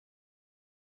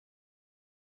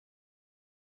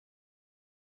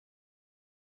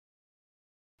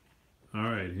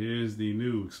Alright, here's the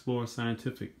new Explore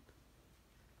Scientific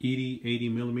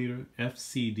ED80mm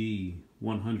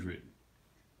FCD-100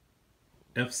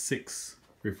 f6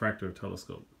 refractor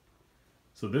telescope.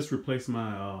 So this replaced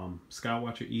my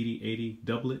Skywatcher ED80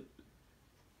 doublet,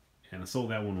 and I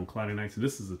sold that one on cloudy nights. So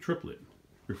this is a triplet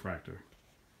refractor,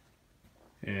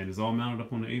 and it's all mounted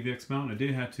up on the AVX mount. I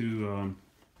did have to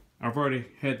I've already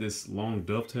had this long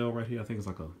dovetail right here. I think it's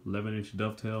like a 11-inch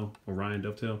dovetail, Orion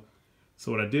dovetail.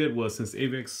 So what I did was, since the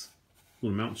AVX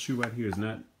little mount shoe right here is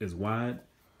not as wide,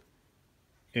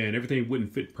 and everything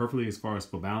wouldn't fit perfectly as far as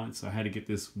for balance, I had to get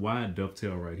this wide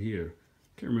dovetail right here.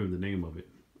 Can't remember the name of it.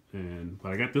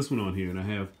 But I got this one on here, and I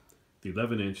have the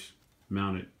 11-inch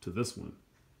mounted to this one,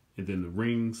 and then the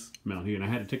rings mount here. And I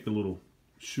had to take the little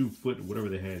shoe foot, or whatever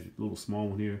they had, the little small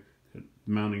one here, the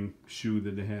mounting shoe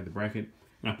that they had, the bracket,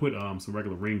 and I put some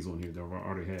regular rings on here that I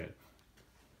already had.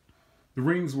 The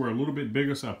rings were a little bit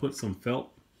bigger, so I put some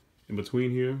felt in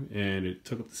between here, and it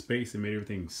took up the space and made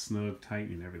everything snug, tight,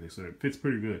 and everything. So it fits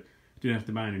pretty good. Didn't have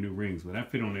to buy any new rings, but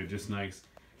that fit on there just nice.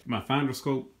 My finder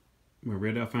scope, my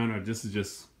red dot finder, this is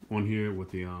just on here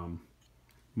with the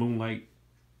Moonlight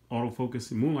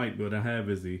autofocus. Moonlight that I have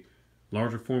is the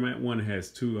larger format one. It has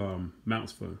two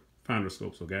mounts for finder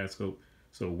scopes or guide scope.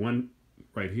 So one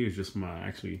right here is just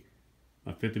my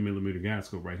 50mm guide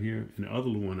scope right here, and the other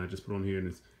one I just put on here, and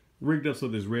it's rigged up so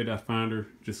this red dot finder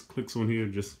just clicks on here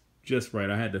just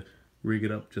right. I had to rig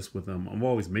it up just with I'm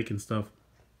always making stuff.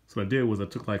 So what I did was I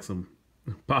took like some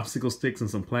popsicle sticks and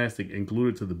some plastic and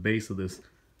glued it to the base of this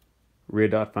red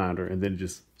dot finder, and then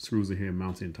just screws it here and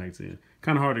mounts it and tights in.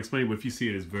 Kind of hard to explain, but if you see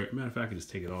it, it's very, matter of fact, I can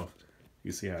just take it off. You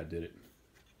can see how I did it.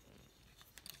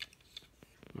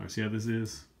 All right, see how this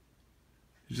is?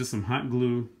 It's just some hot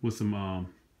glue with some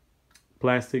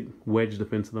plastic wedged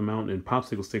up into the mount, and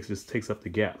popsicle sticks just takes up the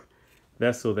gap.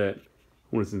 That's so that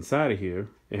when it's inside of here,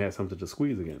 it has something to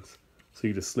squeeze against. So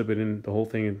you just slip it in, the whole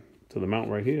thing into the mount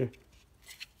right here,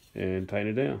 and tighten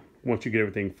it down. Once you get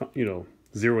everything,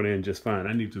 zeroed in just fine.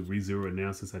 I need to re-zero it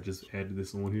now since I just added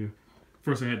this on here.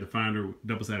 First I had the finder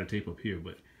double-sided tape up here,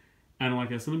 but I don't like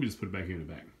that, so let me just put it back here in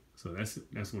the back. So that's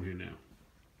on here now.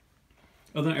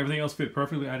 Other than everything else fit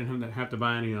perfectly. I didn't have to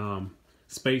buy any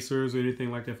spacers or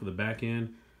anything like that for the back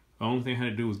end. The only thing I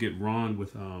had to do was get Ron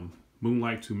with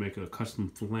Moonlight to make a custom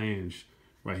flange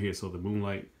right here, so the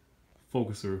Moonlight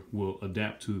focuser will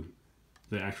adapt to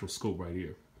the actual scope right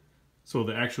here. So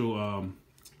the actual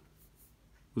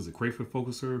was it Crayford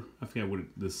focuser? I forget what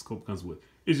this scope comes with.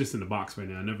 It's just in the box right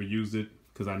now. I never used it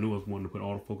because I knew I was wanting to put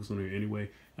autofocus on here anyway,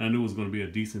 and I knew it was going to be a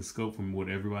decent scope from what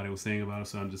everybody was saying about it.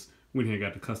 So I just went here and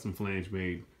got the custom flange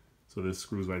made, so this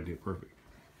screws right in here perfect.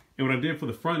 And what I did for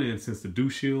the front end, since the Dew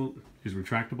Shield is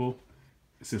retractable,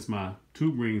 since my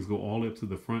tube rings go all the way up to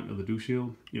the front of the Dew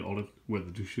Shield, all up where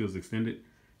the Dew Shield is extended,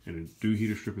 and the Dew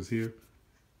heater strip is here.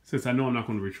 Since I know I'm not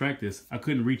going to retract this, I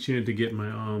couldn't reach in to get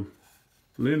my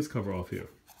lens cover off here.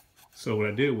 So what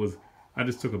I did was I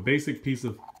just took a basic piece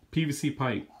of PVC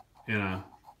pipe and I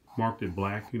marked it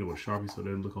black, with a Sharpie so it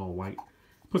doesn't look all white.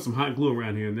 Put some hot glue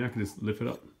around here, and then I can just lift it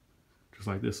up just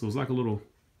like this. So it's like a little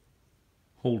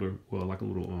holder, well, like a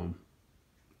little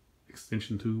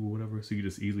extension tube or whatever, so you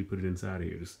just easily put it inside of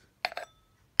here, just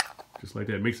like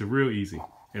that. It makes it real easy,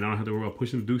 and I don't have to worry about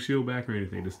pushing the Dew Shield back or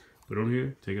anything. Just put it on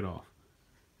here, take it off.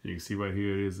 And you can see right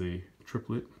here it is a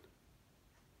triplet.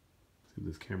 See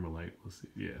this camera light, let's see,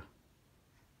 yeah.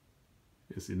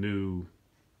 It's a new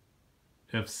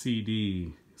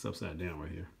FCD, it's upside down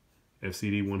right here,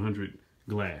 FCD-100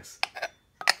 glass.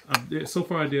 So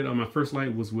far I did, my first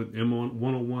light was with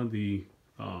M101, the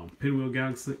Pinwheel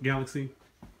Galaxy.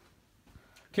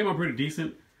 Came out pretty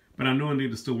decent, but I know I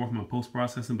need to still work on my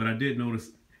post-processing, but I did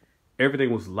notice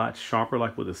everything was a lot sharper,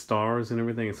 like with the stars and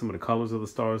everything, and some of the colors of the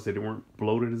stars, they weren't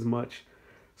bloated as much.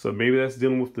 So maybe that's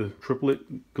dealing with the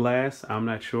triplet glass. I'm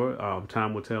not sure.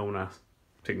 Time will tell when I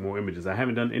take more images. I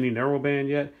haven't done any narrowband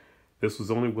yet. This was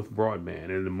only with broadband,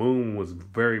 and the moon was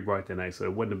very bright that night, so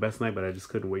it wasn't the best night, but I just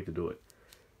couldn't wait to do it.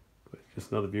 But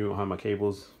just another view of how my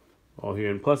cables all here.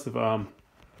 And plus, if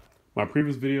my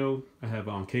previous video, I have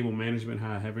cable management,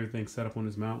 how I have everything set up on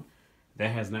this mount. That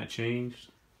has not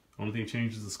changed. Only thing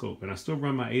changed is the scope. And I still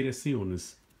run my 8SC on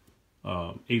this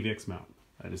AVX mount.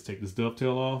 I just take this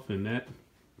dovetail off and that.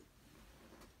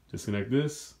 Disconnect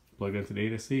this, plug that to the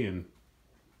 8SC, and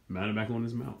mount it back on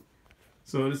this mount.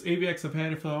 So this AVX, I've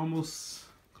had it for almost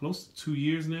close to 2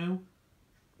 years now.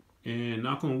 And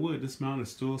knock on wood, this mount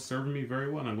is still serving me very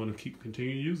well. I'm going to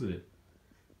continue using it.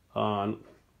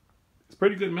 It's a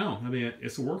pretty good mount. I mean,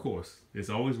 it's a workhorse. It's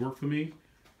always worked for me.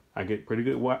 I get pretty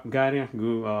good guiding. I can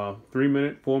go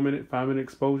 3-minute, 4-minute, 5-minute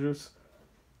exposures.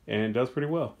 and it does pretty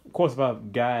well. Of course, if I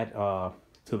guide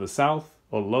to the south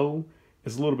or low,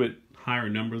 it's a little bit higher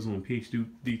numbers on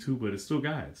PHD2, but it still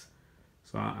guides.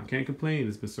 So I can't complain.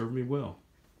 It's been serving me well.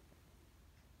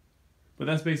 But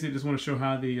that's basically, just want to show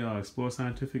how the Explore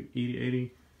Scientific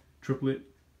ED80 Triplet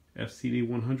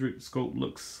FCD-100 scope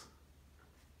looks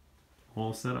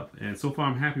all set up. And so far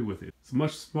I'm happy with it. It's a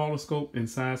much smaller scope in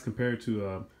size compared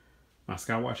to my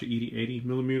Skywatcher ED80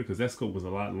 millimeter, because that scope was a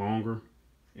lot longer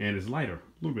and it's lighter, a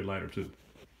little bit lighter too.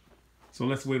 So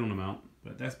let's wait on the mount.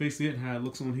 But that's basically it, how it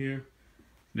looks on here.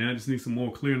 Now I just need some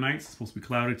more clear nights. It's supposed to be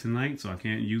cloudy tonight, so I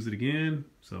can't use it again.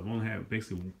 So I've only had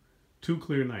basically 2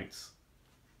 clear nights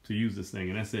to use this thing,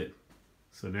 and that's it.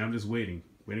 So now I'm just waiting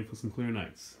for some clear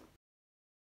nights.